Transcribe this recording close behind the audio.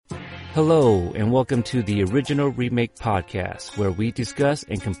Hello, and welcome to the Original Remake Podcast, where we discuss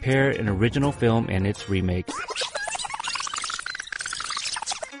and compare an original film and its remake.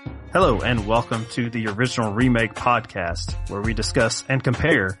 Hello, and welcome to the Original Remake Podcast, where we discuss and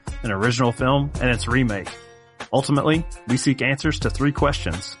compare an original film and its remake. Ultimately, we seek answers to 3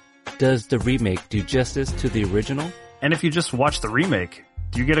 questions. Does the remake do justice to the original? And if you just watch the remake,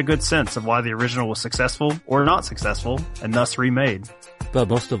 do you get a good sense of why the original was successful or not successful, and thus remade? But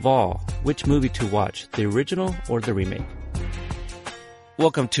most of all, which movie to watch, the original or the remake?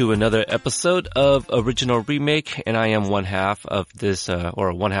 Welcome to another episode of Original Remake, and I am one half of this,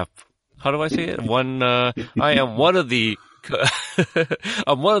 or one half, how do I say it? I am one of the,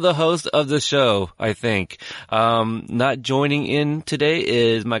 I'm one of the hosts of the show, I think. Not joining in today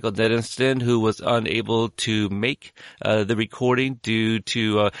is Michael Deniston, who was unable to make the recording due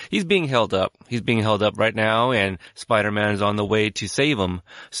to he's being held up. He's being held up right now, and Spider-Man is on the way to save him.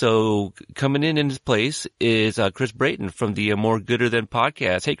 So coming in his place is Chris Brayton from the More Gooder Than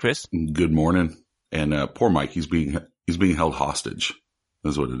podcast. Hey, Chris. Good morning. And poor Mike, he's being held hostage.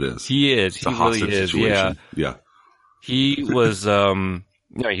 That's what it is. He is. It's a hostage really is. Situation. Yeah. He was,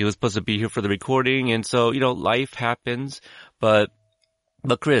 he was supposed to be here for the recording, and so, life happens, but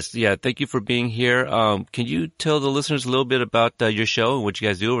Chris, thank you for being here. Can you tell the listeners a little bit about your show and what you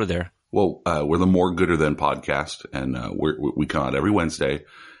guys do over there? Well, we're the More Gooder Than podcast, and we come out every Wednesday,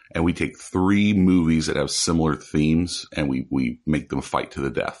 and we take 3 movies that have similar themes, and we make them fight to the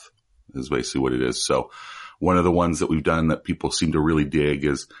death, is basically what it is. So one of the ones that we've done that people seem to really dig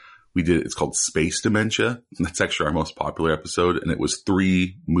is it's called Space Dementia. That's actually our most popular episode. And it was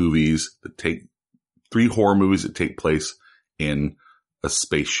 3 horror movies that take place in a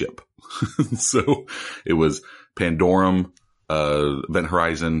spaceship. So it was Pandorum, Event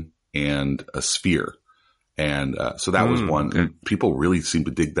Horizon, and a Sphere. And, so that was one. And people really seem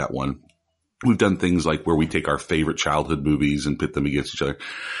to dig that one. We've done things like where we take our favorite childhood movies and pit them against each other,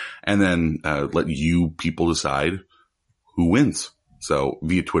 and then, let you people decide who wins. So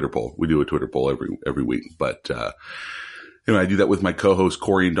via Twitter poll, we do a Twitter poll every week, but, I do that with my co-host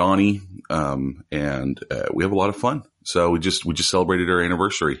Corey and Donnie. And we have a lot of fun. So we just celebrated our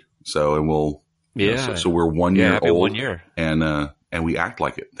anniversary. So, and so we're 1 year old. 1 year. And we act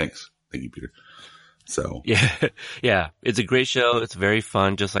like it. Thanks. Thank you, Peter. So. Yeah. It's a great show. It's very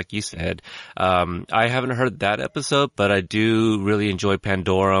fun, just like you said. I haven't heard that episode, but I do really enjoy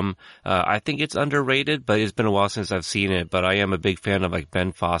Pandorum. I think it's underrated, but it's been a while since I've seen it, but I am a big fan of like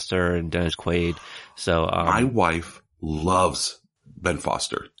Ben Foster and Dennis Quaid. So, my wife loves Ben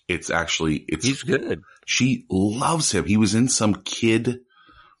Foster. He's good. She loves him. He was in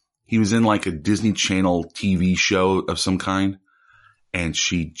like a Disney Channel TV show of some kind. And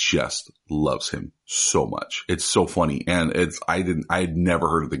she just loves him so much. It's so funny. And I had never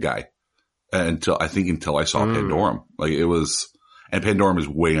heard of the guy until I saw Pandorum. Like and Pandorum is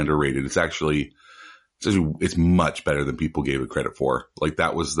way underrated. It's much better than people gave it credit for. Like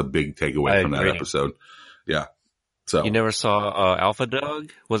that was the big takeaway from that episode. Yeah. So you never saw Alpha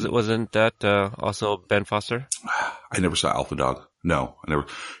Dog? Wasn't that also Ben Foster? I never saw Alpha Dog. No, I never.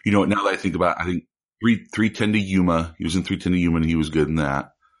 Now that I think about it, I think 3:10 to Yuma. He was in 3:10 to Yuma, and he was good in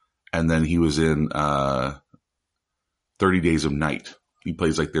that. And then he was in 30 Days of Night. He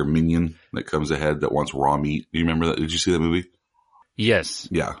plays like their minion that comes ahead that wants raw meat. Do you remember that? Did you see that movie? Yes.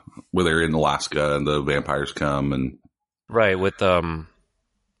 Yeah, where they're in Alaska and the vampires come and right with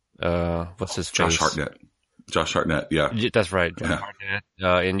what's his Josh face? Josh Hartnett. Yeah, that's right. Josh Hartnett.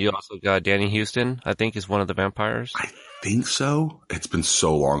 And you also got Danny Houston. I think is one of the vampires. I think so. It's been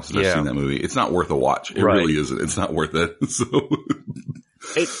so long since I've seen that movie. It's not worth a watch. It really isn't. It's not worth it. So.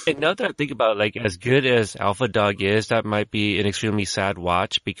 And now that I think about it, like as good as Alpha Dog is, that might be an extremely sad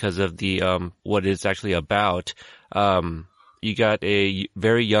watch because of the what it's actually about. You got a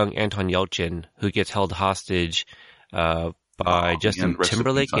very young Anton Yelchin who gets held hostage by Justin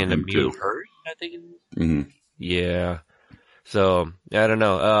Timberlake and Emil Hirsch, I think. Mm-hmm. Yeah. So, I don't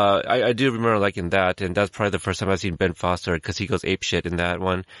know. I do remember liking that, and that's probably the first time I've seen Ben Foster because he goes apeshit in that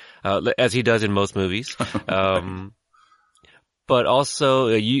one, as he does in most movies. But also,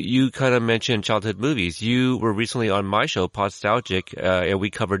 you kind of mentioned childhood movies. You were recently on my show, Podstalgic, and we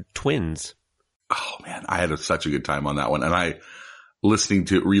covered Twins. Oh man, I had such a good time on that one. And re-listening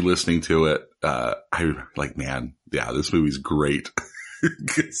to it, I like, man, yeah, this movie's great.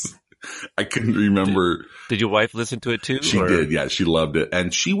 'Cause I couldn't remember. Did your wife listen to it too? She did. Yeah. She loved it.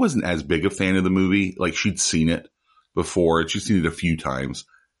 And she wasn't as big a fan of the movie. Like she'd seen it before. She'd seen it a few times.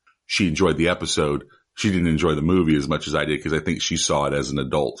 She enjoyed the episode. she didn't enjoy the movie as much as I did because I think she saw it as an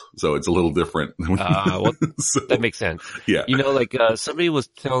adult. So it's a little different. Well, that makes sense. Yeah. Like, somebody was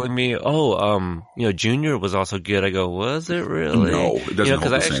telling me, Junior was also good. I go, was it really? No, it doesn't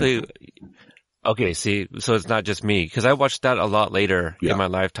hold the same. Okay, see, so it's not just me because I watched that a lot later in my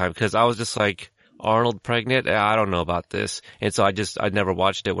lifetime because I was just like, Arnold pregnant? I don't know about this. And so I never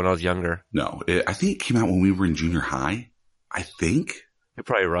watched it when I was younger. No, I think it came out when we were in junior high. I think. You're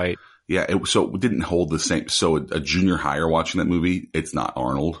probably right. Yeah, so it didn't hold the same. So a junior higher watching that movie, it's not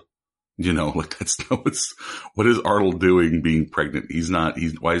Arnold. Like what is Arnold doing being pregnant?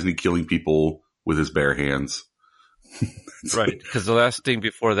 Why isn't he killing people with his bare hands? Right. Because the last thing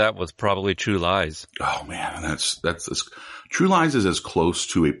before that was probably True Lies. Oh man, that's True Lies is as close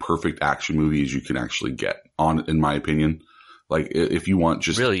to a perfect action movie as you can actually get in my opinion. Like if you want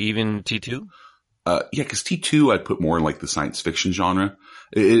just. Really, even T2? Yeah, because T2 I'd put more in like the science fiction genre.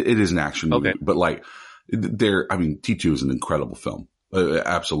 It is an action movie, okay. But like T2 is an incredible film.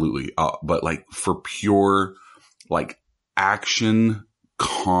 Absolutely. But like for pure like action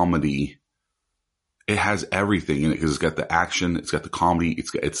comedy, it has everything in it because it's got the action, it's got the comedy,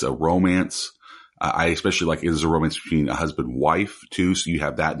 it's a romance. I especially like it is a romance between a husband and wife too. So you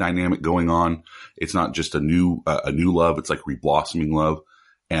have that dynamic going on. It's not just a new love. It's like reblossoming love.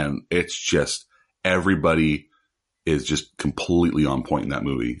 And it's just everybody is just completely on point in that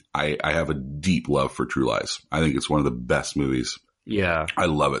movie. I have a deep love for True Lies. I think it's one of the best movies. Yeah. I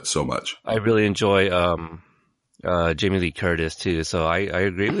love it so much. I really enjoy, Jamie Lee Curtis too. So I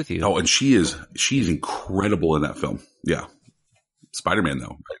agree with you. Oh, and she's incredible in that film. Yeah. Spider-Man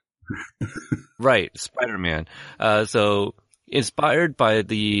though. Right. Spider-Man. So inspired by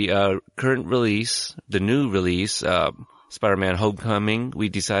the, current release, the new release, Spider-Man Homecoming, we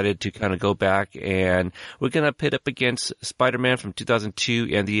decided to kind of go back and we're going to pit up against Spider-Man from 2002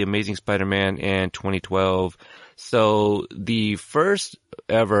 and The Amazing Spider-Man in 2012. So the first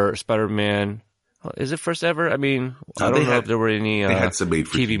ever Spider-Man, is it first ever? I mean, I don't know if there were any they had some made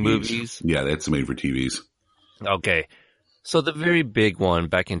for TV TVs. movies. Yeah, they had some made for TVs. Okay. So the very big one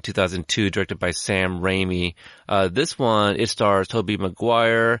back in 2002, directed by Sam Raimi. This one, it stars Tobey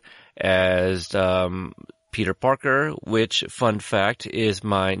Maguire as, Peter Parker, which, fun fact, is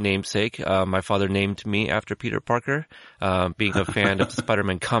my namesake. My father named me after Peter Parker, being a fan of the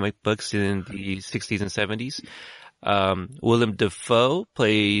Spider-Man comic books in the 60s and 70s. Willem Dafoe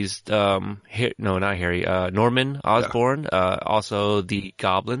plays, Norman Osborn, also the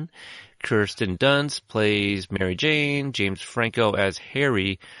Goblin. Kirsten Dunst plays Mary Jane. James Franco as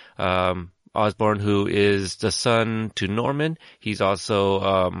Harry, Osborn, who is the son to Norman. He's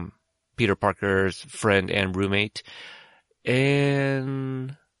also, Peter Parker's friend and roommate.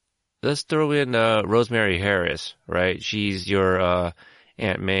 And let's throw in Rosemary Harris, right? She's your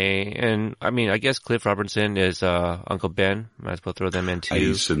Aunt May. And I mean, I guess Cliff Robertson is Uncle Ben. Might as well throw them in too.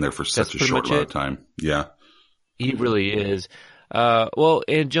 He's in there for such a short amount of time. Yeah. He really is.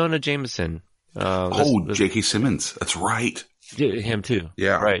 And Jonah Jameson. J.K. Simmons. That's right. Him too.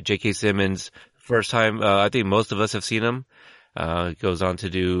 Yeah. Right. J.K. Simmons. First time, I think most of us have seen him. Goes on to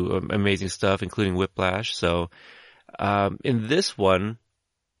do amazing stuff, including Whiplash. So, in this one,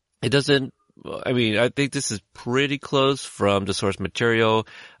 I think this is pretty close from the source material.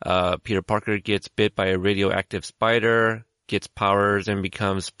 Peter Parker gets bit by a radioactive spider, gets powers and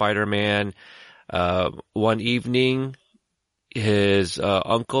becomes Spider-Man. One evening, his,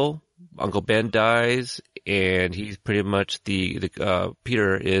 Uncle Ben dies, and he's pretty much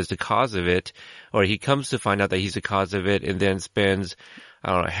Peter is the cause of it, or he comes to find out that he's the cause of it, and then spends,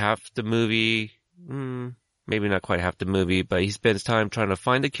 half the movie, maybe not quite half the movie, but he spends time trying to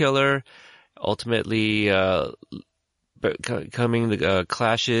find the killer, ultimately,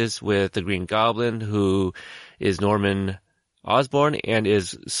 clashes with the Green Goblin, who is Norman Osborn, and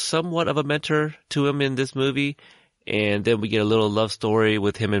is somewhat of a mentor to him in this movie. And then we get a little love story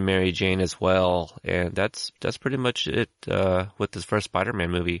with him and Mary Jane as well. And that's pretty much it, with this first Spider-Man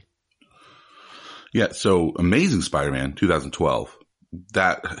movie. Yeah. So Amazing Spider-Man 2012.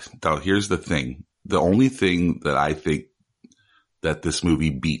 Here's the thing. The only thing that I think that this movie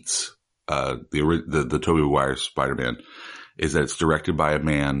beats, the Tobey Maguire Spider-Man is that it's directed by a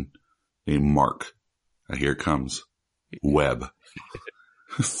man named Mark. And here it comes. Webb.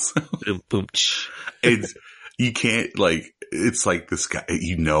 Boom, boom. You can't it's like this guy,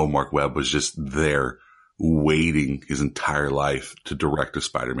 Mark Webb was just there waiting his entire life to direct a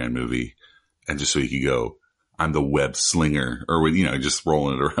Spider-Man movie. And just so he could go, I'm the web slinger, or just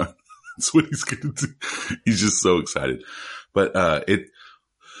rolling it around. That's what he's going to do. He's just so excited. But,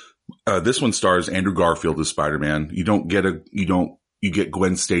 this one stars Andrew Garfield as Spider-Man. You get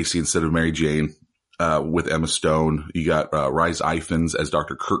Gwen Stacy instead of Mary Jane. with Emma Stone. You got Rhys Ifans as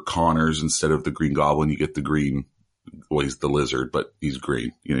Dr. Kirk Connors instead of the Green Goblin. You get the green. Well, he's the lizard, but he's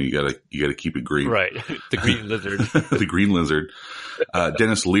green. You know, you gotta keep it green. Right. The green lizard. The green lizard.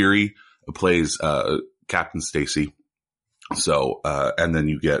 Dennis Leary plays Captain Stacy. So, and then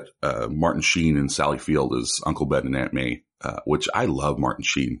you get Martin Sheen and Sally Field as Uncle Ben and Aunt May, which I love Martin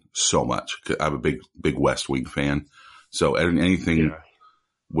Sheen so much. I'm a big West Wing fan. So anything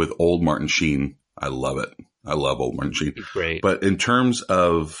with old Martin Sheen, I love it. I love old Martin Sheen. Great. But in terms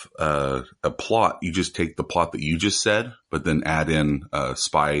of a plot, you just take the plot that you just said, but then add in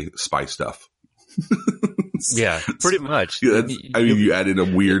spy stuff. Yeah, pretty much. Yeah, you add in a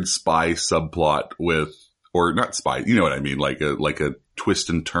weird spy subplot with, or not spy, you know what I mean? Like a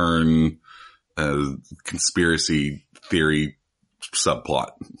twist and turn, conspiracy theory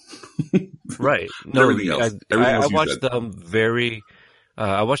subplot. Right. No, everything else. I watched them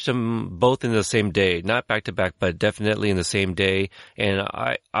I watched them both in the same day, not back to back, but definitely in the same day. And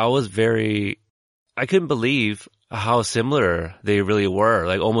I couldn't believe how similar they really were,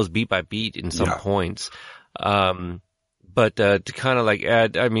 like almost beat by beat in some points. But to kind of like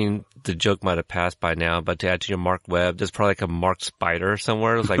add, I mean, the joke might have passed by now, but to add to your Mark Webb, there's probably like a Mark Spider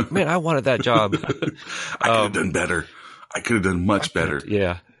somewhere. It was like, man, I wanted that job. I could have done better. I could have done much better.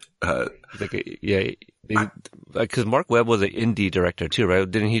 Yeah. Because Mark Webb was an indie director too, right?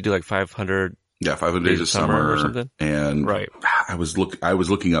 Didn't he do like 500? Yeah, 500 Days of Summer or something. And right. I was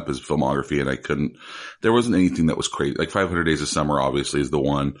looking up his filmography and I couldn't. There wasn't anything that was crazy. Like 500 Days of Summer, obviously, is the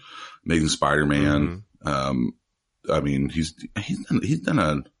one. Amazing Spider-Man. Mm-hmm. I mean, he's done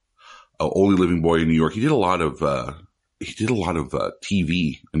a Only Living Boy in New York. He did a lot of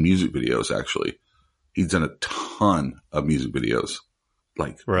TV and music videos. Actually, he's done a ton of music videos.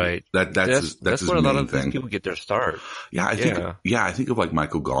 Like, right. That's his where a lot of thing. These people get their start. Yeah. I think of like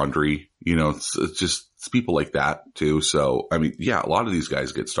Michael Gondry, you know, it's people like that too. So, I mean, yeah, a lot of these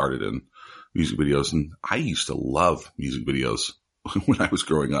guys get started in music videos, and I used to love music videos when I was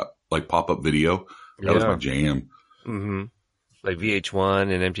growing up, like pop-up video. That was my jam. Mm-hmm. Like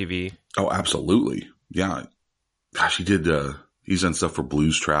VH1 and MTV. Oh, absolutely. Yeah. Gosh, he's done stuff for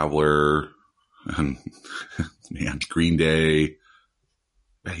Blues Traveler and man, Green Day.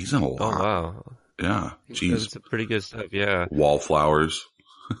 Man, he's done a lot. Oh, wow. Yeah. Jeez. That's pretty good stuff. Yeah. Wallflowers.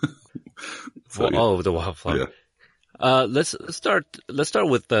 The Wallflower. Yeah. Let's start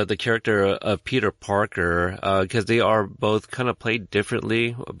with the character of Peter Parker, because they are both kind of played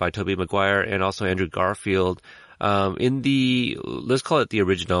differently by Tobey Maguire and also Andrew Garfield. Let's call it the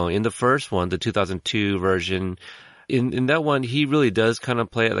original. In the first one, the 2002 version, in that one, he really does kind of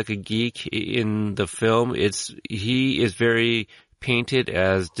play it like a geek. In the film, he is very painted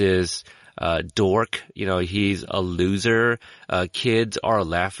as this dork. You know, he's a loser. Kids are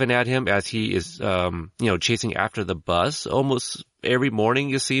laughing at him as he is, chasing after the bus almost every morning,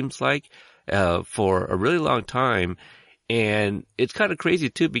 it seems like, for a really long time. And it's kind of crazy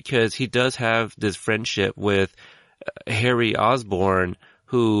too, because he does have this friendship with Harry Osborn,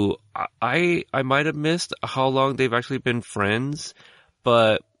 who I might have missed how long they've actually been friends,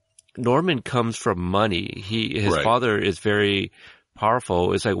 but Norman comes from money. His father is very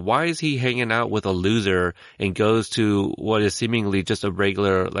powerful. It's like, why is he hanging out with a loser and goes to what is seemingly just a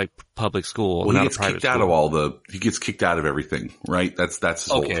regular, like, public school? Well, he gets kicked out of he gets kicked out of everything, right? That's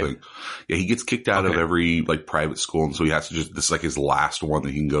his whole thing. Yeah, he gets kicked out of every, like, private school, and so he has to this is like his last one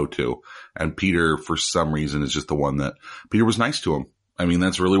that he can go to. And Peter, for some reason, is just the one that, Peter was nice to him. I mean,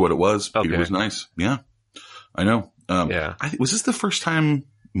 that's really what it was. Peter was nice. Yeah. I know. Was this the first time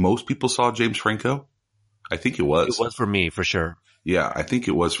most people saw James Franco? I think it was. It was for me, for sure. Yeah, I think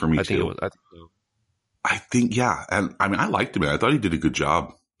it was for me too. I think it was. I think so. I think, yeah. And I mean, I liked him. I thought he did a good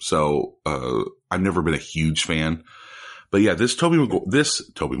job. So, I've never been a huge fan, but yeah, this Tobey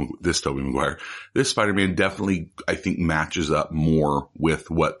Maguire, this Spider-Man definitely, I think, matches up more with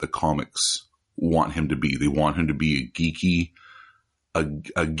what the comics want him to be. They want him to be a geeky,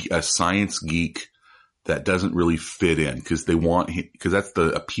 a science geek that doesn't really fit in, because that's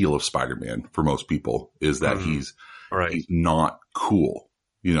the appeal of Spider-Man for most people, is that he's not cool.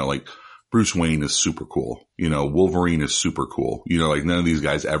 You know, like Bruce Wayne is super cool. You know, Wolverine is super cool. You know, like none of these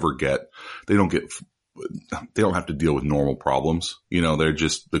guys they don't have to deal with normal problems. You know, they're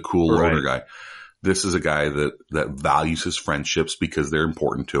just the cool loner guy. This is a guy that values his friendships because they're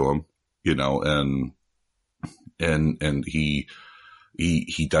important to him, you know, and he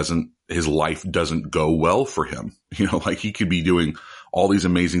doesn't, his life doesn't go well for him. You know, like he could be doing all these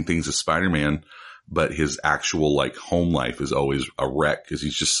amazing things as Spider-Man, but his actual like home life is always a wreck because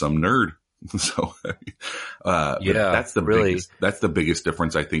he's just some nerd. So, that's the biggest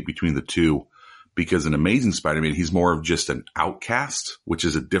difference, I think, between the two. because in Amazing Spider-Man, he's more of just an outcast, which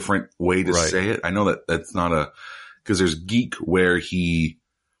is a different way to say it. I know that that's not because there's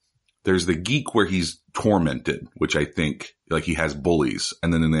there's the geek where he's tormented, which I think like he has bullies.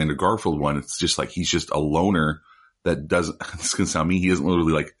 And then in the Andrew Garfield one, it's just like, he's just a loner that doesn't, this can sound mean, he doesn't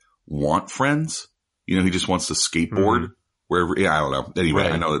literally like want friends. You know, he just wants to skateboard wherever. Yeah, I don't know. Anyway,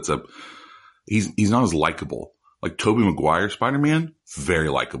 I know that's he's not as likable. Like Tobey Maguire Spider-Man, very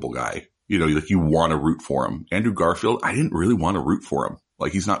likable guy. You know, like you want to root for him. Andrew Garfield, I didn't really want to root for him.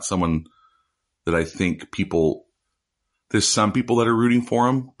 Like he's not someone that I think there's some people that are rooting for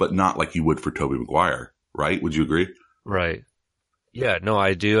him, but not like you would for Tobey Maguire, right? Would you agree? Right. Yeah, no,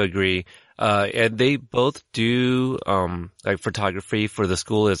 I do agree. And they both do, like photography for the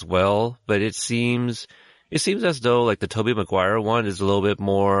school as well, but it seems as though like the Tobey Maguire one is a little bit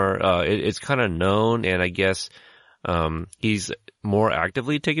more, it's kind of known, and I guess, he's more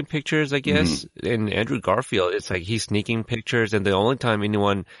actively taking pictures, I guess. And Andrew Garfield, it's like he's sneaking pictures, and the only time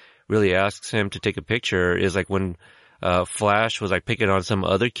anyone really asks him to take a picture is like when Flash was like picking on some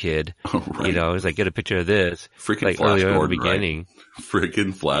other kid. Right. You know, he's like, get a picture of this. Freaking like Flash earlier Gordon, in the beginning. Right?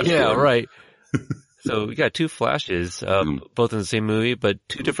 Freaking Flash Yeah, Gordon. right. So we got two Flashes, both in the same movie, but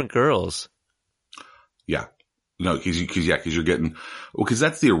two different girls. Yeah. No, cause you're getting, well, cause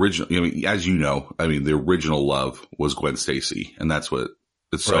that's the original, I mean, as you know, I mean, the original love was Gwen Stacy, and that's what,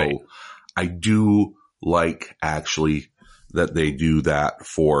 so Right. I do like actually that they do that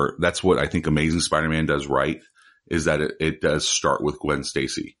that's what I think Amazing Spider-Man does right, is that it does start with Gwen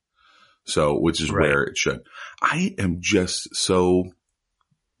Stacy. So, which is where it should. I am just so,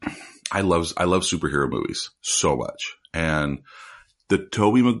 I love superhero movies so much. And the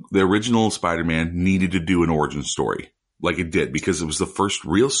original Spider-Man needed to do an origin story like it did, because it was the first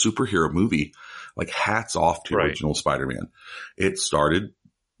real superhero movie. Like hats off to original Spider-Man. It started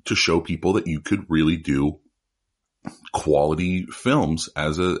to show people that you could really do quality films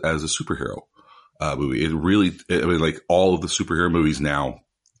as a superhero movie. It really, I mean, like all of the superhero movies now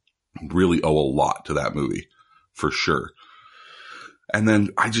really owe a lot to that movie for sure. And then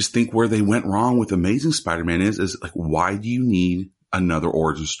I just think where they went wrong with Amazing Spider-Man is like, why do you need another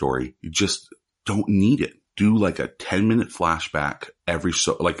origin story? You just don't need it. Do like a 10-minute flashback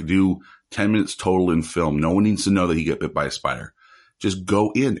do 10 minutes total in film. No one needs to know that he got bit by a spider. Just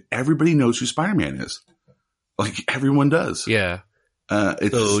go in. Everybody knows who Spider-Man is. Like everyone does. Yeah.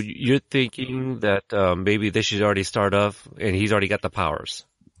 So you're thinking that maybe they should already start off and he's already got the powers.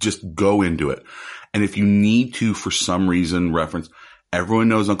 Just go into it. And if you need to, for some reason, reference, everyone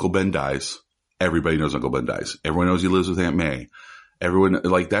knows Uncle Ben dies. Everybody knows Uncle Ben dies. Everyone knows he lives with Aunt May. Everyone,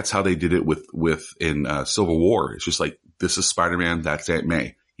 like, that's how they did it in Civil War. It's just like, this is Spider-Man, that's Aunt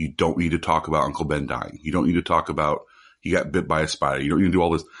May. You don't need to talk about Uncle Ben dying. You don't need to talk about he got bit by a spider. You don't need to do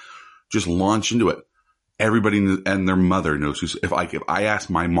all this. Just launch into it. Everybody and their mother knows if I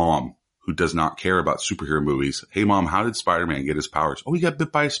ask my mom, who does not care about superhero movies, hey mom, how did Spider-Man get his powers? Oh, he got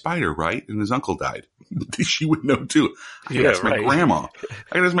bit by a spider, right? And his uncle died. She would know too. I gotta ask my grandma.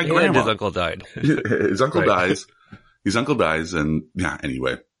 And his uncle died. His uncle dies. His uncle dies, and yeah,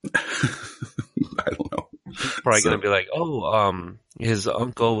 anyway. I don't know. Probably gonna be like, his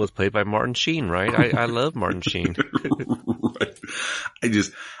uncle was played by Martin Sheen, right? I love Martin Sheen. Right.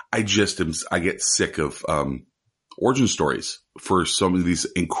 I get sick of, origin stories for some of these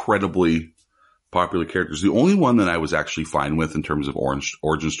incredibly popular characters. The only one that I was actually fine with in terms of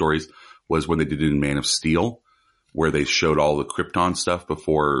origin stories was when they did it in Man of Steel, where they showed all the Krypton stuff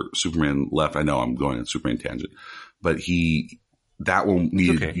before Superman left. I know I'm going on Superman tangent, but you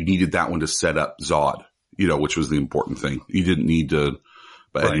needed that one to set up Zod, which was the important thing. You didn't need to,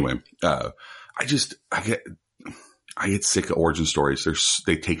 but anyway, I get sick of origin stories.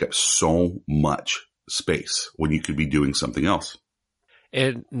 They take up so much space when you could be doing something else.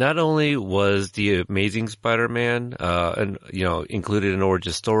 And not only was the Amazing Spider-Man, included an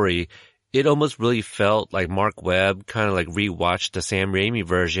origin story, it almost really felt like Mark Webb kind of like rewatched the Sam Raimi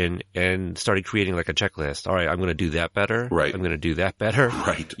version and started creating like a checklist. All right, I'm going to do that better. Right. I'm going to do that better.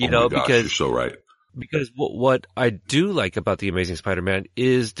 Right. Because you're so right. Because what I do like about the Amazing Spider-Man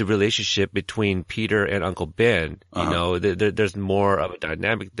is the relationship between Peter and Uncle Ben. Uh-huh. There's more of a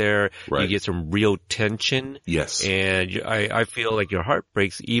dynamic there. Right. You get some real tension. Yes. And I feel like your heart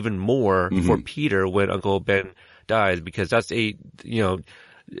breaks even more for Peter when Uncle Ben dies, because that's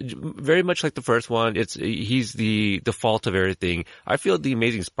very much like the first one. He's the fault of everything. I feel the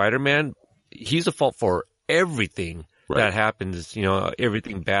Amazing Spider-Man, he's the fault for everything. Right. That happens,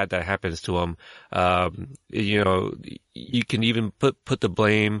 everything bad that happens to him. You can even put the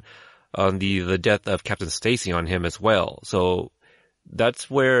blame on the death of Captain Stacy on him as well. So that's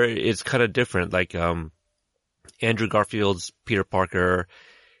where it's kind of different. Like, Andrew Garfield's Peter Parker,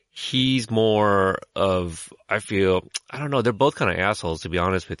 he's more of, I don't know, they're both kind of assholes, to be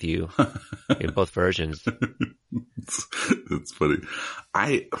honest with you, in both versions. That's funny.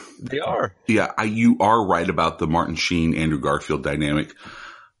 They are. Yeah, you are right about the Martin Sheen, Andrew Garfield dynamic.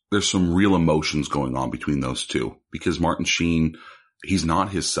 There's some real emotions going on between those two because Martin Sheen, he's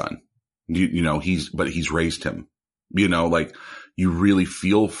not his son, but he's raised him, like you really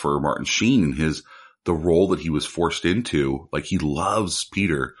feel for Martin Sheen and the role that he was forced into. Like he loves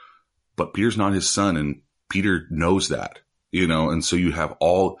Peter, but Peter's not his son and Peter knows that, and so you have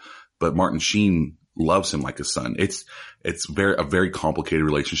but Martin Sheen loves him like a son. It's a very complicated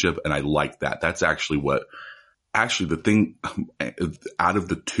relationship. And I like that. That's actually the thing out of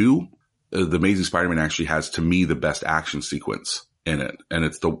the two, the Amazing Spider-Man actually has to me the best action sequence in it. And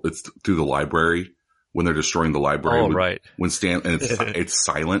it's through the library when they're destroying the library. Oh, right. When Stan, and it's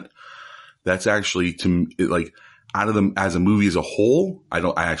silent. That's actually like out of them as a movie as a whole. I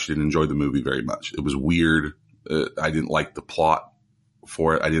actually didn't enjoy the movie very much. It was weird. I didn't like the plot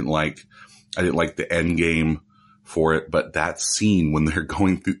for it. I didn't like the end game for it. But that scene when they're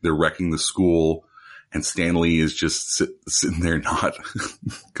they're wrecking the school and Stan Lee is just sitting there not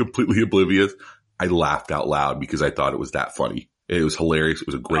completely oblivious. I laughed out loud because I thought it was that funny. It was hilarious. It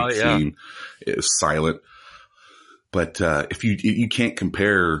was a great scene. It was silent. But if you can't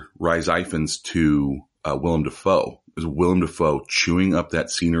compare Rhys Ifans to Willem Dafoe. It was Willem Dafoe chewing up that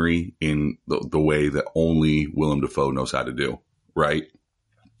scenery in the way that only Willem Dafoe knows how to do, right?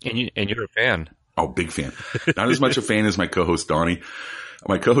 And you're a fan. Oh, big fan. Not as much a fan as my co-host Donnie.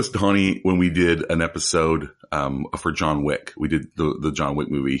 My co-host Donnie, when we did an episode for John Wick, we did the John Wick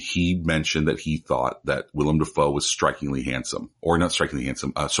movie, he mentioned that he thought that Willem Dafoe was strikingly handsome. Or not strikingly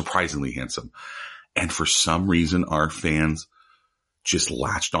handsome, surprisingly handsome. And for some reason, our fans just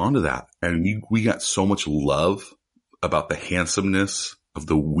latched onto that. And we got so much love about the handsomeness of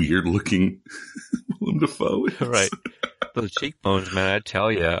the weird-looking Willem Dafoe. Right. Those cheekbones, man, I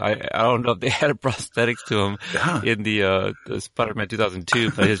tell you, I don't know if they had a prosthetics to him in the Spider-Man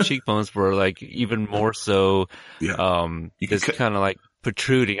 2002, but his cheekbones were like even more so, just kind of like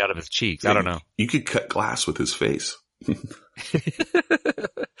protruding out of his cheeks. I don't know. You could cut glass with his face.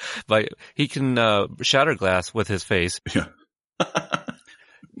 But he can shatter glass with his face. Yeah.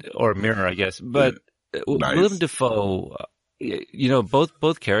 Or a mirror, I guess. But nice. Willem Dafoe,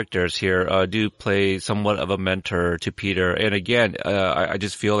 both characters here do play somewhat of a mentor to Peter. And again, I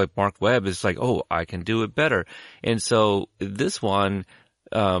just feel like Mark Webb is like, oh, I can do it better. And so this one,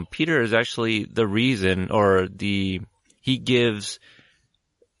 Peter is actually the reason, he gives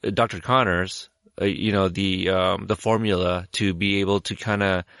Dr. Connors, the formula to be able to kind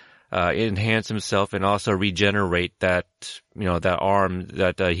of enhance himself and also regenerate that arm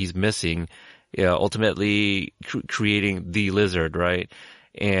that he's missing. Ultimately creating the lizard, right?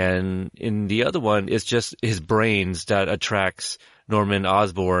 And in the other one, it's just his brains that attracts Norman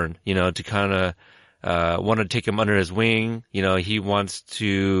Osborn, to kind of want to take him under his wing. He wants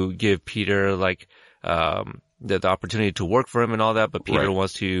to give Peter like the opportunity to work for him and all that, but Peter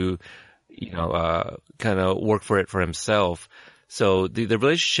wants to, kind of work for it for himself. So the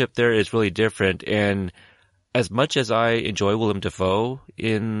relationship there is really different. And as much as I enjoy Willem Dafoe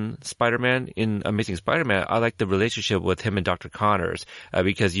in Spider-Man, in Amazing Spider-Man, I like the relationship with him and Dr. Connors,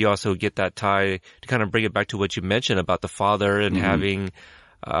 because you also get that tie to kind of bring it back to what you mentioned about the father and having,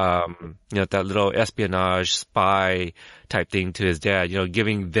 that little espionage spy type thing to his dad,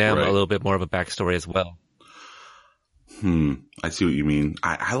 giving them a little bit more of a backstory as well. I see what you mean.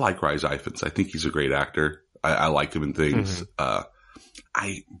 I like Rhys Ifans. I think he's a great actor. I like him in things. I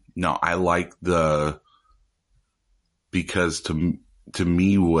like because to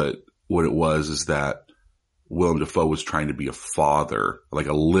me, what it was is that Willem Dafoe was trying to be a father, like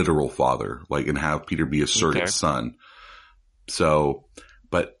a literal father, like, and have Peter be a surrogate son. So,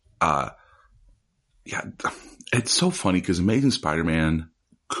 but, it's so funny because Amazing Spider-Man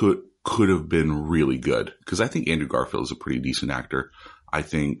could have been really good. Cause I think Andrew Garfield is a pretty decent actor. I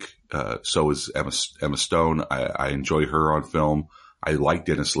think, so is Emma Stone. I enjoy her on film. I like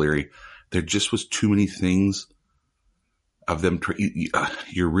Dennis Leary. There just was too many things of them.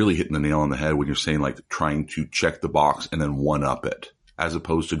 You're really hitting the nail on the head when you're saying like trying to check the box and then one up it as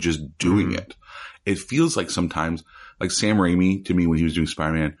opposed to just doing it. It feels like sometimes like Sam Raimi to me when he was doing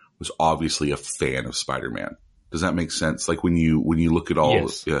Spider-Man was obviously a fan of Spider-Man. Does that make sense? Like when you look at all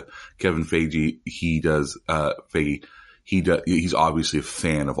Kevin Feige, he's obviously a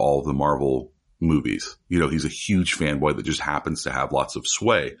fan of all of the Marvel movies. You know, he's a huge fanboy that just happens to have lots of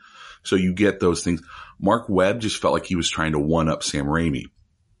sway. So you get those things. Mark Webb just felt like he was trying to one up Sam Raimi.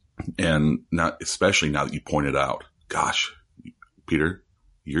 And not, especially now that you pointed out, gosh, Peter,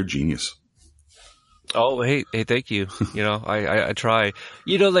 you're a genius. Oh, hey, thank you. You know, I try.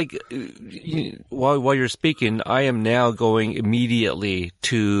 You know, like, while you're speaking, I am now going immediately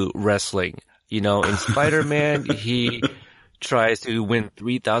to wrestling. You know, in Spider-Man, he tries to win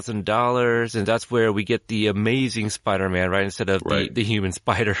 $3,000, and that's where we get the Amazing Spider-Man, right? Instead of the human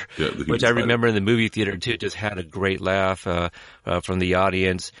spider, which I remember in the movie theater too, just had a great laugh, from the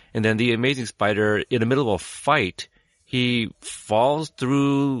audience. And then the Amazing Spider, in the middle of a fight, he falls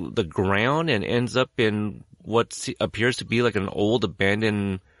through the ground and ends up in what appears to be like an old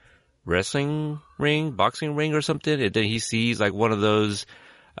abandoned wrestling ring, boxing ring or something. And then he sees like one of those,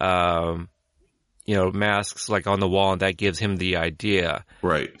 masks like on the wall, and that gives him the idea.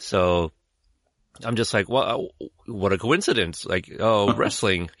 Right. So I'm just like, well, what a coincidence. Like, oh,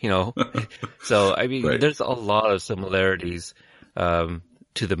 wrestling, you know. So, I mean, there's a lot of similarities, to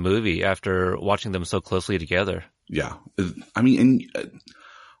the movie after watching them so closely together. Yeah. I mean, and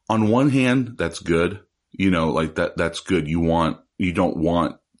on one hand, that's good. You know, like that's good. You don't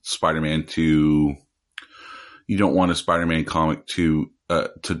want a Spider-Man comic to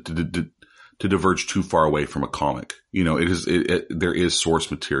diverge too far away from a comic. You know, there is source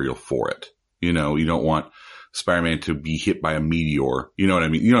material for it. You know, you don't want Spider-Man to be hit by a meteor. You know what I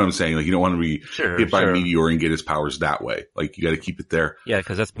mean? You know what I'm saying? Like, you don't want to be hit by a meteor and get his powers that way. Like, you got to keep it there. Yeah,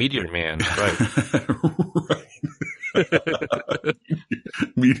 because that's Meteor Man, right? Right.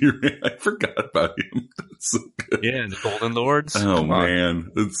 Meteor Man, I forgot about him. That's so good. Yeah, the Golden Lords. Oh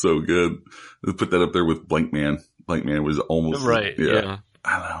man, that's so good. Let's put that up there with Blank Man. Blank Man was almost right. Yeah.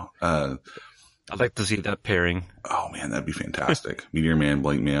 I don't know. I'd like to see that pairing. Oh man, that'd be fantastic. Meteor Man,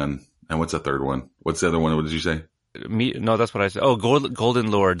 Blank Man, and what's the third one? What's the other one? What did you say? No, that's what I said. Oh, Golden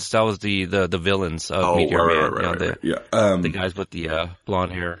Lords. That was the villains of Meteor Man. Right. The guys with the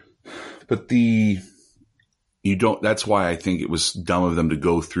blonde hair. But that's why I think it was dumb of them to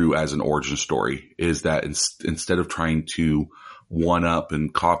go through as an origin story, is that instead of trying to one up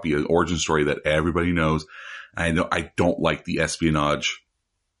and copy an origin story that everybody knows, I don't like the espionage,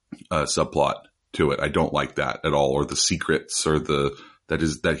 subplot to it. I don't like that at all, or the secrets, or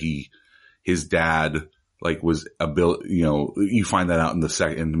his dad, like, was you find that out in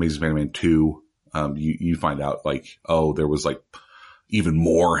in Amazing Spider-Man 2. You find out like, oh, there was like even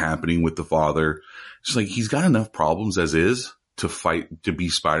more happening with the father. It's like, he's got enough problems as is to fight, to be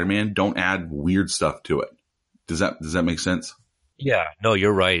Spider-Man. Don't add weird stuff to it. Does that make sense? Yeah, no,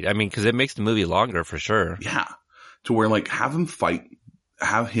 you're right. I mean, cause it makes the movie longer for sure. Yeah. To where, like, have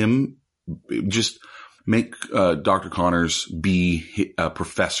him just make, Dr. Connors be a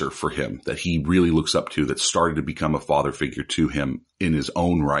professor for him that he really looks up to, that started to become a father figure to him in his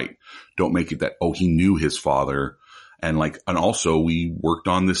own right. Don't make it that, oh, he knew his father. And also we worked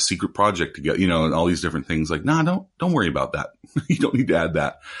on this secret project together, you know, and all these different things. Like, nah, don't worry about that. You don't need to add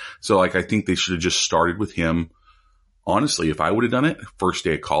that. So, like, I think they should have just started with him. Honestly, if I would have done it, first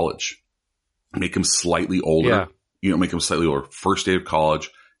day of college, make him slightly older. Yeah. You know, make him slightly older. First day of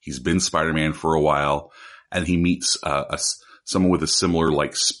college. He's been Spider-Man for a while, and he meets, someone with a similar,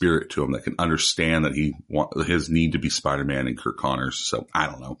 like, spirit to him that can understand that his need to be Spider-Man and Kirk Connors. So, I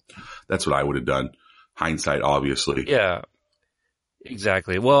don't know. That's what I would have done. Hindsight, obviously. Yeah,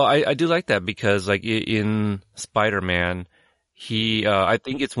 exactly. Well, I do like that because, like, in Spider-Man, I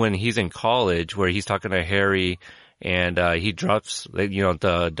think it's when he's in college where he's talking to Harry, and he drops,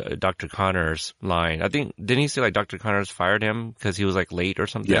 the Dr. Connors line. I think, didn't he say, like, Dr. Connors fired him because he was, like, late or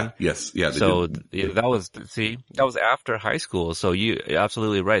something? Yeah, yes, yeah. So that was after high school. So you're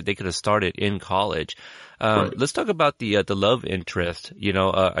absolutely right. They could have started in college. Right. Let's talk about the love interest. You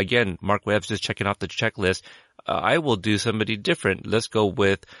know, again, Mark Webb's just checking off the checklist. I will do somebody different. Let's go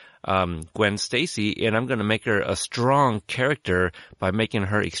with Gwen Stacy, and I'm going to make her a strong character by making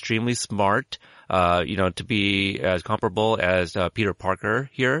her extremely smart, to be as comparable as Peter Parker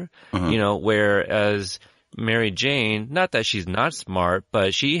here. You know, whereas Mary Jane, not that she's not smart,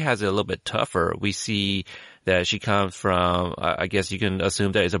 but she has it a little bit tougher. We see that she comes from, I guess you can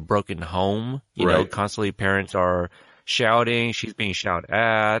assume that it's a broken home. You know, constantly parents are shouting, she's being shouted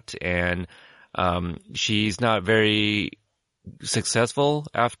at, and she's not very successful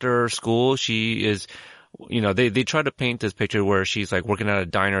after school. She is, they try to paint this picture where she's like working at a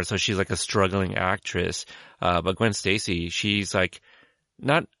diner, so she's like a struggling actress. But Gwen Stacy, she's like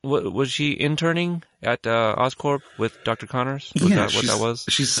Was she interning at Oscorp with Dr. Connors? Was that what that was?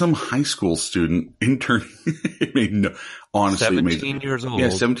 She's some high school student interning. Honestly, 17 years old. Yeah,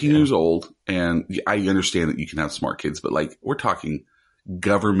 17 years old. And I understand that you can have smart kids, but like we're talking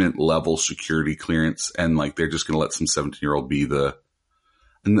government level security clearance, and like they're just going to let some 17-year-old be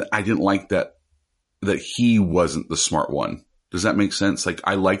and I didn't like that he wasn't the smart one. Does that make sense? Like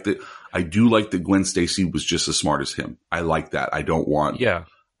I do like that Gwen Stacy was just as smart as him. I like that. I don't want,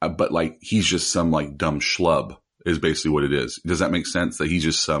 but like he's just some like dumb schlub is basically what it is. Does that make sense? That he's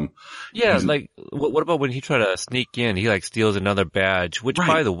just some, like what about when he tried to sneak in? He like steals another badge, which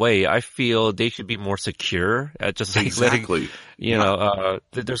by the way, I feel they should be more secure at just like exactly.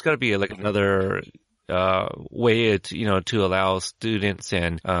 There's got to be like another way to allow students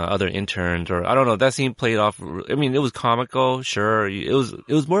and other interns, or I don't know, that scene played off. I mean, it was comical, sure. It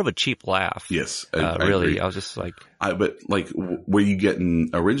was more of a cheap laugh. Yes, really. agree. I was just like, but like where you get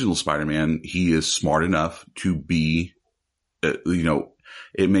in original Spider-Man, he is smart enough to be,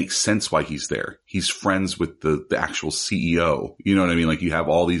 it makes sense why he's there. He's friends with the actual CEO. You know what I mean? Like you have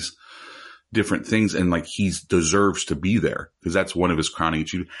all these different things, and like he deserves to be there because that's one of his crowning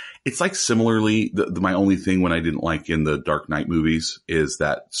achievements. It's like similarly, my only thing when I didn't like in the Dark Knight movies is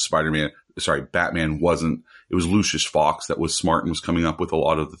that Batman wasn't, it was Lucius Fox that was smart and was coming up with a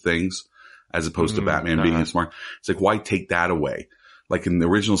lot of the things as opposed to Batman being smart. It's like, why take that away? Like in the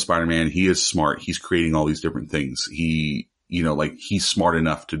original Spider-Man, he is smart. He's creating all these different things. He's smart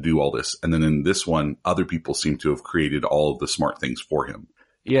enough to do all this. And then in this one, other people seem to have created all of the smart things for him.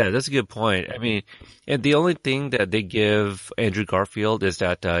 Yeah, that's a good point. I mean, and the only thing that they give Andrew Garfield is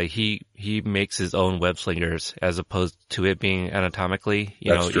that he makes his own web slingers as opposed to it being anatomically,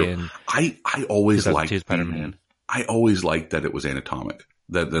 true. I always liked Spider-Man. I always liked that it was anatomic,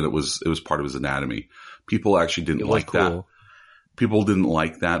 that it was part of his anatomy. People actually didn't like that. People didn't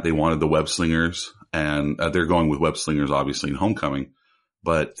like that. They wanted the web slingers, and they're going with web slingers obviously in Homecoming.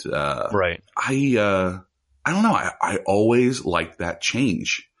 But right. I don't know. I always liked that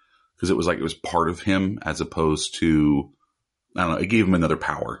change because it was like it was part of him as opposed to, I don't know, it gave him another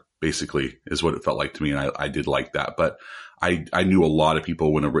power, basically, is what it felt like to me. And I did like that. But I knew a lot of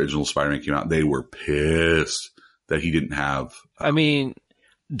people when original Spider-Man came out, they were pissed that he didn't have. I mean,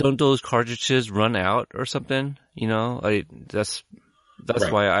 don't those cartridges run out or something? That's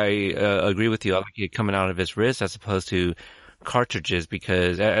right. Why I agree with you. I like it coming out of his wrist as opposed to cartridges,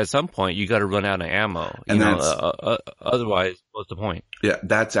 because at some point you got to run out of ammo, otherwise what's the point? Yeah,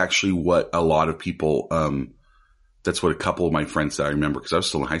 that's actually what a lot of people, that's what a couple of my friends that I remember, because I was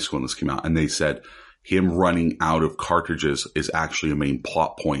still in high school when this came out, and they said him running out of cartridges is actually a main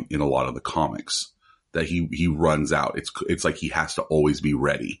plot point in a lot of the comics, that he runs out. It's like he has to always be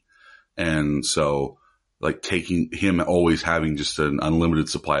ready. And so like taking him always having just an unlimited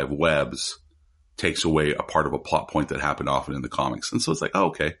supply of webs takes away a part of a plot point that happened often in the comics. And so it's like, oh,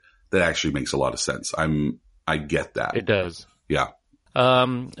 okay, that actually makes a lot of sense. I get that. It does. Yeah.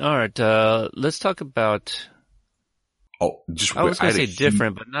 All right. Let's talk about. Oh, just I was going to say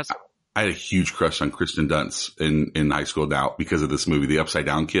different, but not. I had a huge crush on Kirsten Dunst in high school now because of this movie, The Upside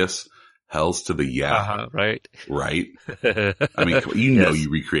Down Kiss. Hells to the yeah. Right. Right. I mean, you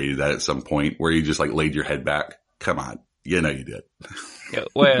recreated that at some point where you just like laid your head back. Come on. You did. Yeah,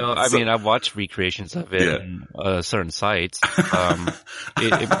 well, I mean, I've watched recreations of it on certain sites. It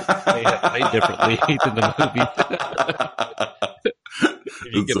played differently than the movie.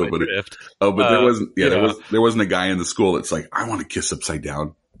 You get so my drift. Oh, but there wasn't a guy in the school that's like, I want to kiss upside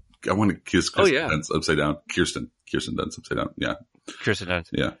down. I want to kiss Kirsten Dunst upside down. Kirsten Dunst upside down. Yeah. Kirsten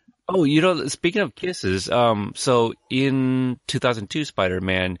Dunst. Yeah. Oh, speaking of kisses, so in 2002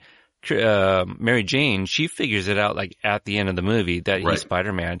 Spider-Man, Mary Jane, she figures it out like at the end of the movie that he's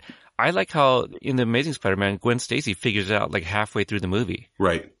Spider-Man. I like how in the Amazing Spider-Man, Gwen Stacy figures it out like halfway through the movie.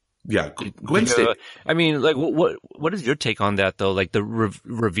 Right. Yeah. Gwen Stacy. I mean, like, what is your take on that though? Like the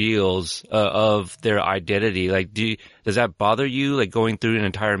reveals of their identity. Like, does that bother you? Like going through an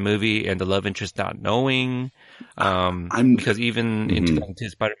entire movie and the love interest not knowing? Because even in 2002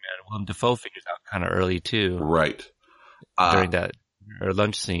 Spider-Man, Willem Dafoe figures out kind of early too. Right. During that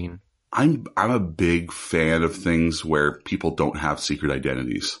lunch scene. I'm a big fan of things where people don't have secret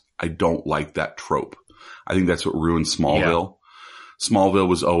identities. I don't like that trope. I think that's what ruined Smallville. Yeah. Smallville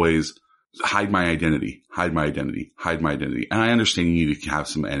was always hide my identity. And I understand you need to have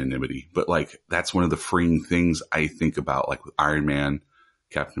some anonymity, but like that's one of the freeing things I think about, like with Iron Man,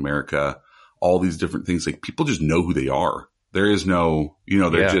 Captain America, all these different things. Like people just know who they are. There is no,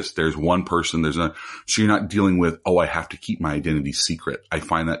 there's one person, so you're not dealing with, I have to keep my identity secret. I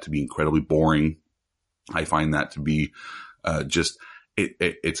find that to be incredibly boring. I find that to be, just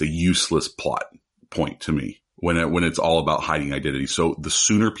it's a useless plot point to me when it's all about hiding identity. So the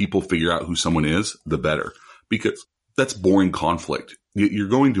sooner people figure out who someone is, the better, because that's boring conflict. You're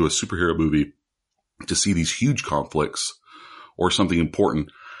going to a superhero movie to see these huge conflicts or something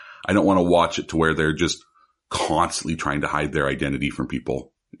important. I don't want to watch it to where they're just constantly trying to hide their identity from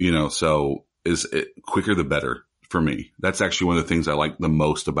people, so is it quicker the better for me. That's actually one of the things I like the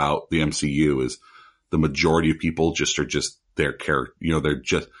most about the MCU is the majority of people are just their character. They're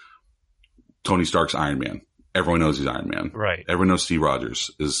just Tony Stark's Iron Man. Everyone knows he's Iron Man. Right. Everyone knows Steve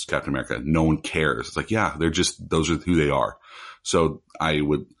Rogers is Captain America. No one cares. It's like, yeah, those are who they are. So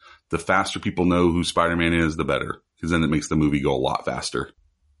the faster people know who Spider-Man is, the better, because then it makes the movie go a lot faster.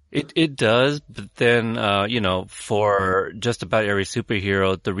 It does, but then, for just about every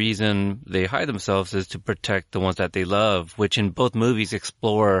superhero, the reason they hide themselves is to protect the ones that they love, which in both movies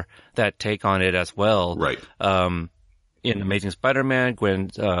explore that take on it as well. Right. In Amazing Spider-Man,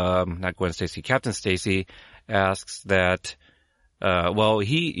 Captain Stacy asks that,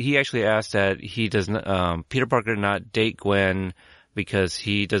 he actually asked that he doesn't, Peter Parker not date Gwen because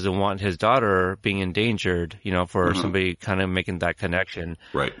he doesn't want his daughter being endangered, for somebody kind of making that connection.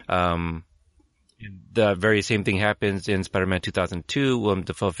 Right. The very same thing happens in Spider-Man 2002 when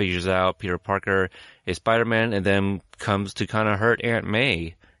Dafoe figures out Peter Parker is Spider-Man and then comes to kind of hurt Aunt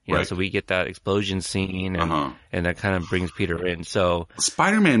May. Right. So we get that explosion scene and that kind of brings Peter in. So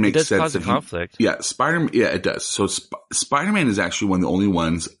Spider-Man makes sense. It does cause conflict. Spider-Man, it does. So Spider-Man is actually one of the only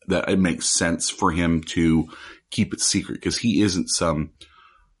ones that it makes sense for him to keep it secret because he isn't some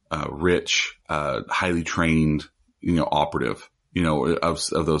rich, highly trained, operative,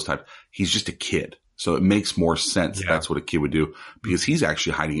 of those types. He's just a kid. So it makes more sense. Yeah. That's what a kid would do because he's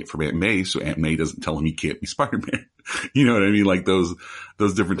actually hiding it from Aunt May. So Aunt May doesn't tell him he can't be Spider-Man. You know what I mean? Like those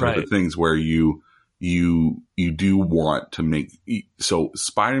different type of things where you do want to make, so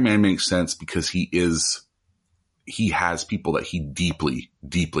Spider-Man makes sense because he has people that he deeply,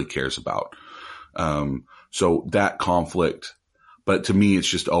 deeply cares about. So that conflict, but to me, it's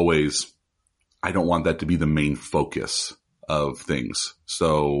just always, I don't want that to be the main focus of things.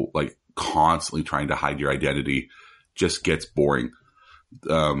 So like constantly trying to hide your identity just gets boring.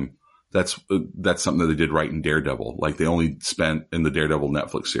 That's something that they did right in Daredevil. Like they only spent in the Daredevil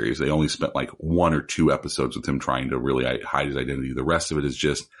Netflix series, they only spent like 1 or 2 episodes with him trying to really hide his identity. The rest of it is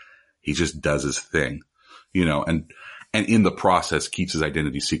he just does his thing, and in the process keeps his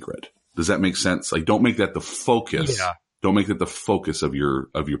identity secret. Does that make sense? Like, don't make that the focus. Yeah. Don't make that the focus of your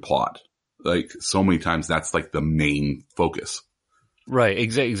plot. Like, so many times that's like the main focus. Right.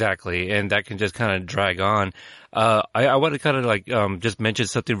 Exactly. And that can just kind of drag on. I want to kind of like, just mention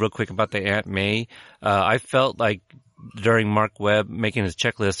something real quick about the Aunt May. I felt like during Mark Webb making his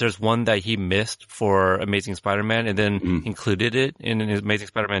checklist, there's one that he missed for Amazing Spider-Man and then included it in his Amazing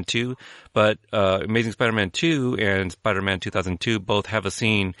Spider-Man 2. But, Amazing Spider-Man 2 and Spider-Man 2002 both have a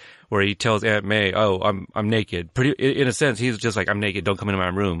scene where he tells Aunt May, "Oh, I'm naked." In a sense, he's just like, "I'm naked. Don't come into my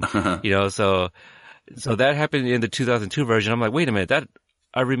room." So that happened in the 2002 version. I'm like, wait a minute,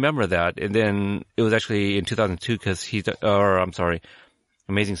 I remember that. And then it was actually in 2002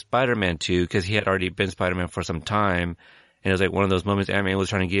 Amazing Spider-Man 2 because he had already been Spider-Man for some time. And it was like one of those moments Ant-Man was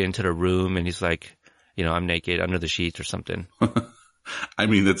trying to get into the room and he's like, I'm naked under the sheets or something. I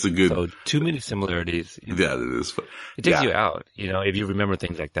mean, that's a good. So too many similarities. Yeah, it is. It takes you out, if you remember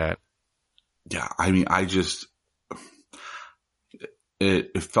things like that. Yeah. I mean,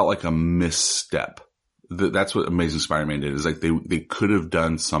 it felt like a misstep. That's what Amazing Spider-Man did is like they could have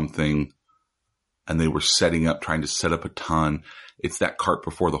done something and they were trying to set up a ton. It's that cart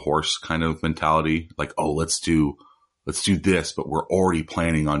before the horse kind of mentality. Like, oh, let's do this, but we're already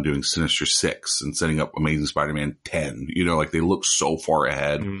planning on doing Sinister 6 and setting up Amazing Spider-Man 10. Like they look so far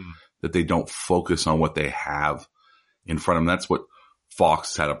ahead that they don't focus on what they have in front of them. That's what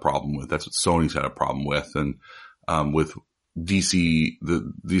Fox had a problem with. That's what Sony's had a problem with. And, with the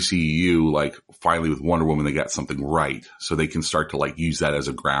DCEU, like finally with Wonder Woman, they got something right. So they can start to like use that as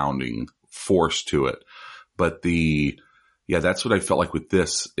a grounding force to it. But that's what I felt like with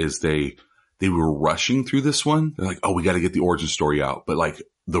this is they were rushing through this one. They're like, oh, we got to get the origin story out. But like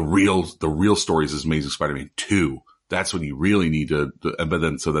the real story is Amazing Spider-Man 2. That's what you really need to, but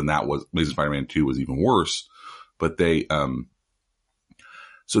then that was Amazing Spider-Man 2 was even worse. But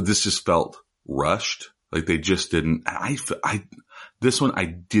so this just felt rushed. Like they just didn't, this one I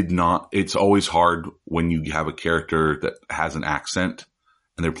did not, it's always hard when you have a character that has an accent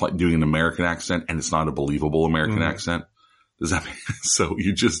and they're doing an American accent and it's not a believable American accent. Does that make sense? So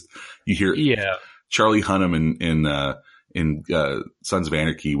you hear Charlie Hunnam in Sons of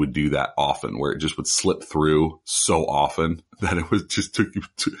Anarchy would do that often, where it just would slip through so often that it was just it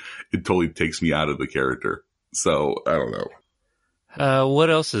totally takes me out of the character. So I don't know. What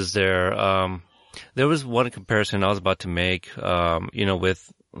else is there? There was one comparison I was about to make,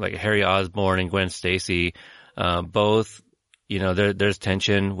 with like Harry Osborn and Gwen Stacy, both, there's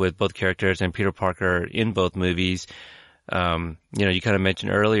tension with both characters and Peter Parker in both movies. You kind of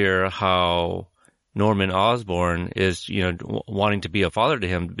mentioned earlier how Norman Osborn is, wanting to be a father to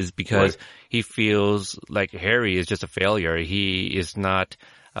him is because he feels like Harry is just a failure. He is not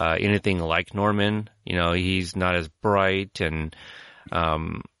anything like Norman. He's not as bright, and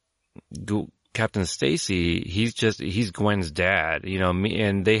Captain Stacy, he's Gwen's dad,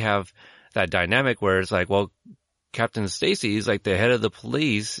 and they have that dynamic where it's like, well, Captain Stacy is like the head of the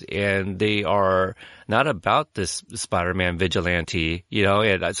police, and they are not about this Spider-Man vigilante,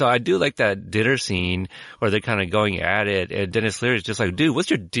 and so I do like that dinner scene where they're kind of going at it, and Dennis Leary is just like, dude, what's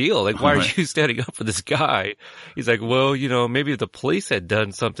your deal? Like, why are you standing up for this guy? He's like, well, maybe the police had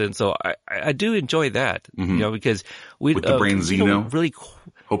done something, so I do enjoy that, because we, with the Branzino. Really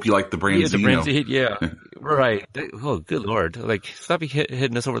hope you like the Branzino. Yeah, right. Oh, good Lord. Like, stop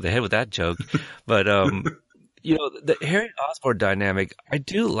hitting us over the head with that joke. But, the Harry Osborn dynamic, I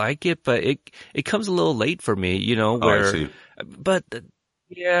do like it, but it comes a little late for me, where, I see. But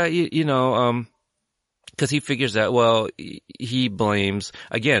yeah, cause he figures that, well, he blames,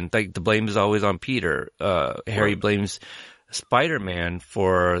 again, like the blame is always on Peter. Harry blames Spider-Man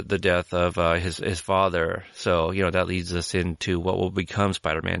for the death of, his father. So, that leads us into what will become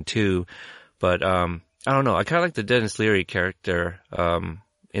Spider-Man 2. But, I don't know. I kind of like the Dennis Leary character,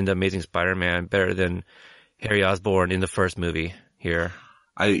 in The Amazing Spider-Man better than Harry Osborn in the first movie here.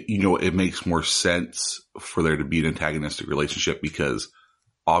 It makes more sense for there to be an antagonistic relationship because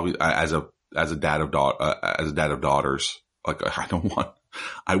as a dad of daughters, like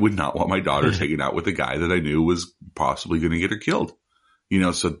I would not want my daughters hanging out with a guy that I knew was possibly going to get her killed.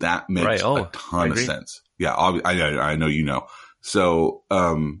 So that makes a ton of sense. Yeah. I know, So,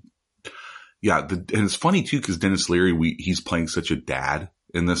 and it's funny too, cause Dennis Leary, he's playing such a dad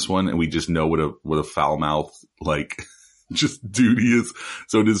in this one, and we just know what a foul mouth, like, just dude he is.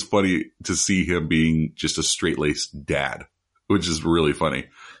 So it is funny to see him being just a straight laced dad, which is really funny.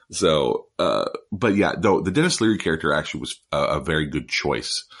 So, but yeah, though the Dennis Leary character actually was a very good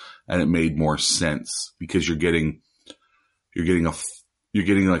choice, and it made more sense because you're getting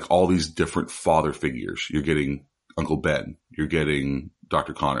like all these different father figures. You're getting Uncle Ben, you're getting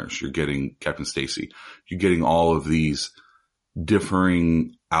Dr. Connors, you're getting Captain Stacy, you're getting all of these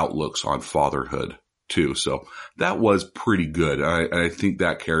differing outlooks on fatherhood too. So that was pretty good. I think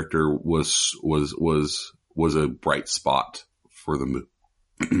that character was a bright spot for the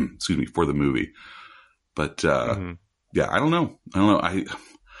for the movie. But, yeah, I don't know.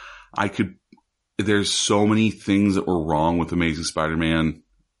 There's so many things that were wrong with Amazing Spider-Man,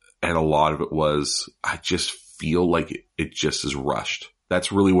 and a lot of it was, I just feel like it just is rushed.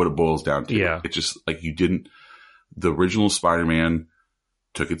 That's really what it boils down to. Yeah. It's just like the original Spider-Man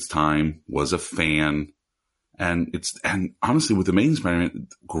took its time, was a fan, and honestly with Amazing Spider-Man,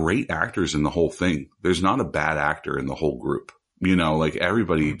 great actors in the whole thing. There's not a bad actor in the whole group. Like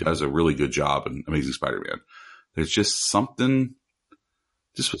everybody does a really good job in Amazing Spider-Man. There's just something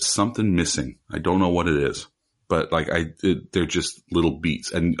missing. I don't know what it is, but like they're just little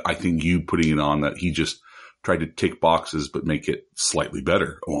beats. And I think you putting it on that he just tried to tick boxes, but make it slightly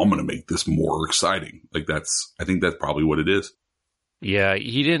better. Oh, I'm going to make this more exciting. Like I think that's probably what it is. Yeah.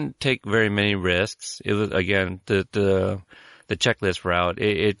 He didn't take very many risks. It was, again, the checklist route.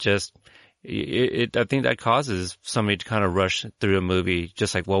 I think that causes somebody to kind of rush through a movie,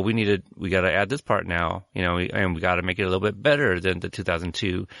 just like, well, we got to add this part now, and we got to make it a little bit better than the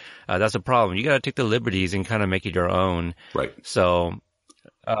 2002. That's a problem. You got to take the liberties and kind of make it your own. Right. So,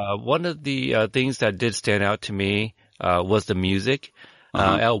 one of the things that did stand out to me was the music.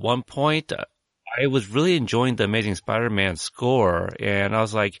 At one point, I was really enjoying the Amazing Spider-Man score, and I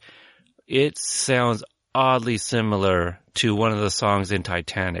was like, it sounds oddly similar to one of the songs in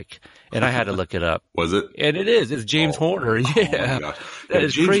Titanic, and I had to look it up. Was it? And it is. It's James Horner. Yeah. Oh my gosh. That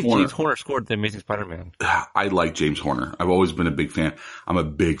is crazy. James Horner scored The Amazing Spider-Man. I like James Horner. I've always been a big fan. I'm a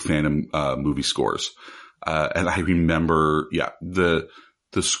big fan of movie scores. And I remember, the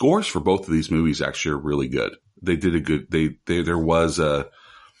scores for both of these movies actually are really good. They did a good, there was a,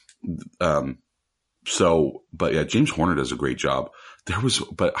 but yeah, James Horner does a great job.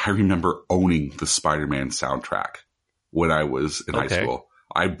 But I remember owning the Spider-Man soundtrack when I was in high school.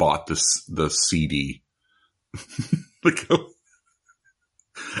 I bought the CD.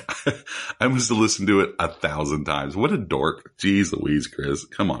 I must have listened to it 1,000 times. What a dork. Jeez Louise, Chris.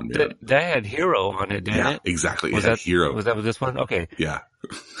 Come on, man. That had Hero on it, didn't it? Exactly. Was it had that Hero. Was that with this one? Okay. Yeah.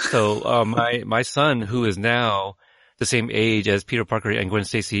 So, my son, who is now the same age as Peter Parker and Gwen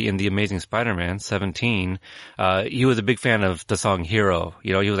Stacy in The Amazing Spider-Man, 17, he was a big fan of the song Hero.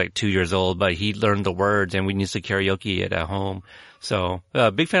 You know, he was like 2 years old, but he learned the words and we used to karaoke it at home. So,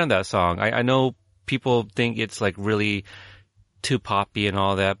 big fan of that song. I know people think it's like really too poppy and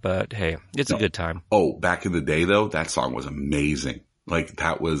all that, but hey, it's a good time. Oh, back in the day though, that song was amazing. Like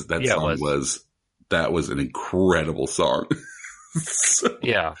that was an incredible song.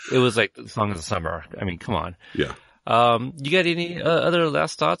 Yeah, it was like the song of the summer. I mean, come on. Yeah. You got any other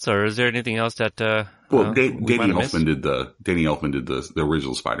last thoughts, or is there anything else that well, Danny Elfman did the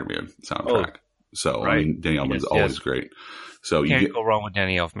original Spider-Man soundtrack. So right. I mean, Danny Elfman's always great. So can't go wrong with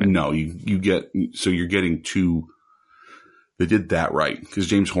Danny Elfman. No, you're getting two. They did that right because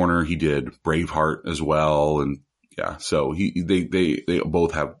James Horner, he did Braveheart as well, and yeah, so they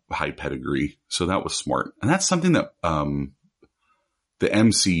both have high pedigree. So that was smart, and that's something that the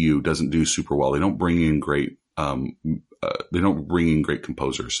MCU doesn't do super well. They don't bring in great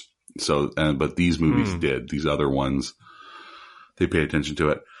composers. So, but these movies did. These other ones, they paid attention to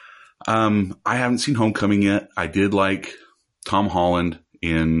it. I haven't seen Homecoming yet. I did like Tom Holland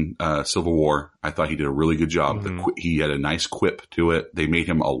in Civil War. I thought he did a really good job. He had a nice quip to it. They made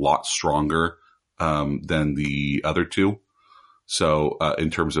him a lot stronger than the other two. So in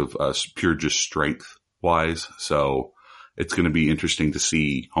terms of pure just strength wise, so it's going to be interesting to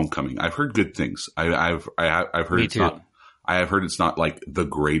see Homecoming. I've heard good things. I've heard Me it's too. not. I have heard it's not like the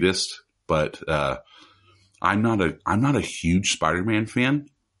greatest, but I'm not a huge Spider-Man fan.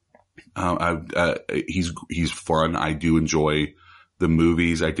 He's fun. I do enjoy the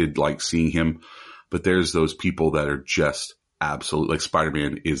movies. I did like seeing him, but there's those people that are just absolute, like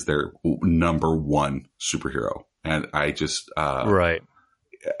Spider-Man is their number one superhero. And I just, right.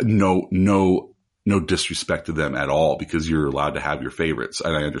 No disrespect to them at all because you're allowed to have your favorites.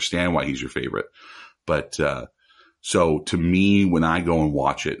 And I understand why he's your favorite. But, so to me, when I go and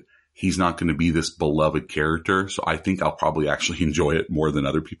watch it, he's not going to be this beloved character. So I think I'll probably actually enjoy it more than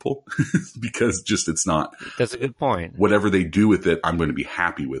other people because just it's not. That's a good point. Whatever they do with it, I'm going to be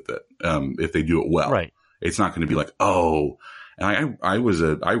happy with it. If they do it well, right. It's not going to be like, oh, and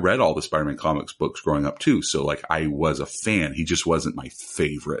I read all the Spider-Man comics books growing up too. So like I was a fan. He just wasn't my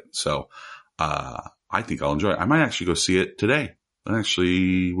favorite. So, I think I'll enjoy it. I might actually go see it today. That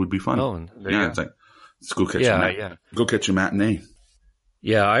actually would be fun. Oh, yeah. It's like, let's go catch go catch a matinee.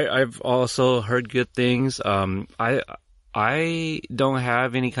 Yeah, I've also heard good things. I don't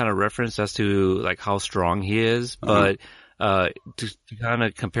have any kind of reference as to like how strong he is, but to kind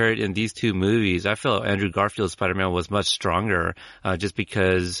of compare it in these two movies, I feel Andrew Garfield's Spider-Man was much stronger, just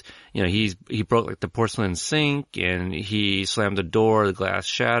because, you know, he broke like the porcelain sink and he slammed the door, the glass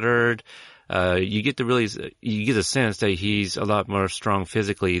shattered. You get the sense that he's a lot more strong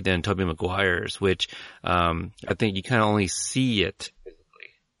physically than Tobey Maguire's, which, I think you kind of only see it.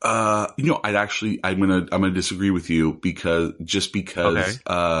 I'm gonna disagree with you because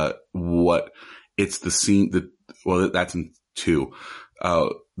it's the scene that's in 2.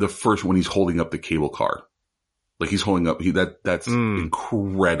 The first one, he's holding up the cable car. Like he's holding up, that's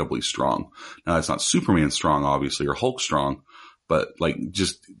incredibly strong. Now it's not Superman strong, obviously, or Hulk strong, but like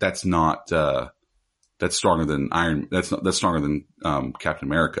just, that's not, that's stronger than that's stronger than, Captain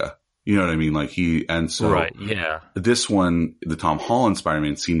America. You know what I mean? Like right, yeah. This one, the Tom Holland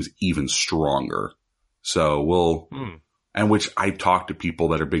Spider-Man seems even stronger. So and which I've talked to people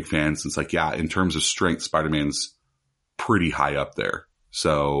that are big fans. It's like, yeah, in terms of strength, Spider-Man's pretty high up there.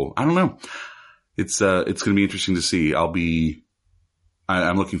 So I don't know. It's going to be interesting to see.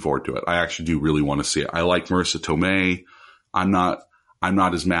 I'm looking forward to it. I actually do really want to see it. I like Marissa Tomei. I'm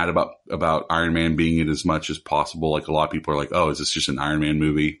not as mad about Iron Man being in as much as possible. Like a lot of people are like, oh, is this just an Iron Man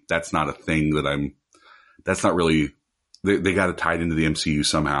movie? That's not a thing that's not really, they got to tie it into the MCU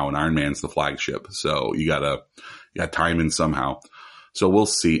somehow, and Iron Man's the flagship. So you got to tie him in somehow. So we'll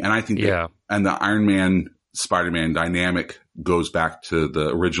see. And I think, and the Iron Man Spider-Man dynamic goes back to the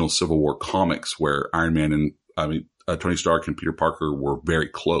original Civil War comics where Iron Man and, Tony Stark and Peter Parker were very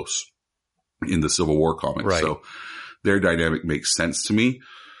close in the Civil War comics. Right. So their dynamic makes sense to me.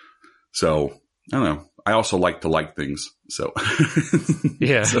 So I don't know. I also like to like things. So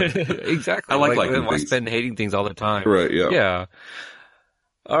yeah, exactly. I like liking why things. spend hating things all the time? Right. Yeah. Yeah.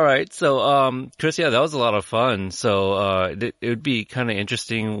 All right. So, Chris, yeah, that was a lot of fun. So, it would be kind of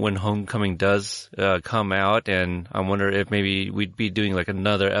interesting when Homecoming does, come out. And I wonder if maybe we'd be doing like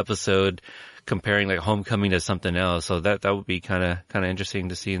another episode comparing like Homecoming to something else. So that would be kind of interesting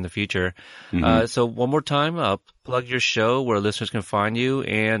to see in the future. Mm-hmm. So one more time, plug your show where listeners can find you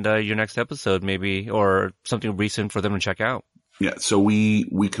and, your next episode maybe, or something recent for them to check out. Yeah. So we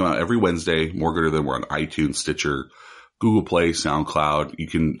come out every Wednesday, More Gooder Than. We're on iTunes, Stitcher, Google Play, SoundCloud. You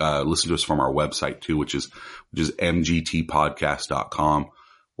can, listen to us from our website too, which is mgtpodcast.com.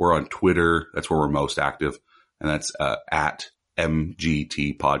 We're on Twitter. That's where we're most active. And that's, at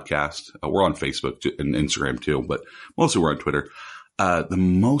MGT Podcast. We're on Facebook and Instagram too, but mostly we're on Twitter. The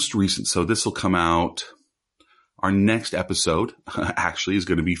most recent, so this will come out, our next episode actually is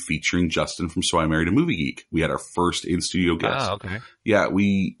going to be featuring Justin from So I Married a Movie Geek. We had our first in-studio guest. Oh, okay. Yeah,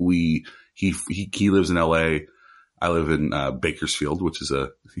 he lives in LA. I live in Bakersfield, which is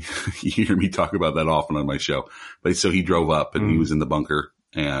you hear me talk about that often on my show. But so he drove up and he was in the bunker,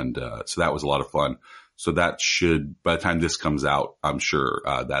 and so that was a lot of fun. So that should, by the time this comes out, I'm sure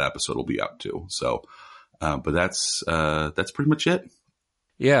that episode will be out too. So, but that's pretty much it.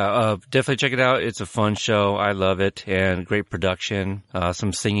 Yeah, definitely check it out. It's a fun show. I love it, and great production.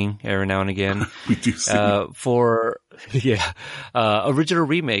 Some singing every now and again. We do sing. Original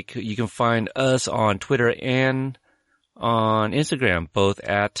Remake. You can find us on Twitter and on Instagram, both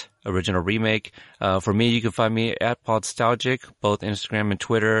at Original Remake. For me, you can find me at Podstalgic, both Instagram and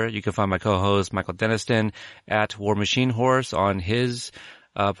Twitter. You can find my co-host, Michael Denniston, at War Machine Horse on his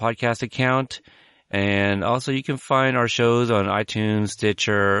podcast account. And also you can find our shows on iTunes,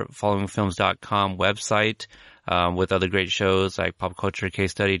 Stitcher, followingfilms.com website, with other great shows like Pop Culture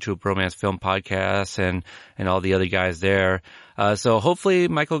Case Study, True Romance Film Podcasts, and all the other guys there. So hopefully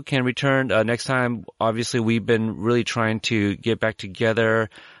Michael can return, next time. Obviously we've been really trying to get back together.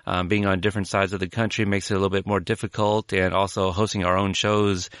 Being on different sides of the country makes it a little bit more difficult, and also hosting our own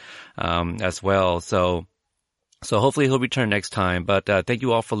shows, as well. So hopefully he'll return next time. But thank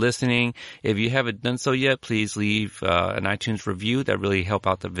you all for listening. If you haven't done so yet, please leave an iTunes review. That really help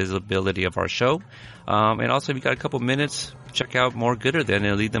out the visibility of our show. And also, if you got a couple minutes, check out More Gooder Than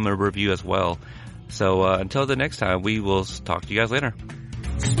and leave them a review as well. So until the next time, we will talk to you guys later.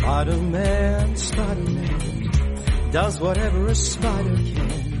 Spider-Man does whatever a spider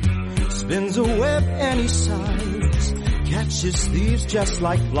can. Spins a web any size, catches thieves just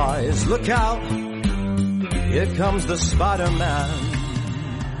like flies. Look out! Here comes the Spider-Man.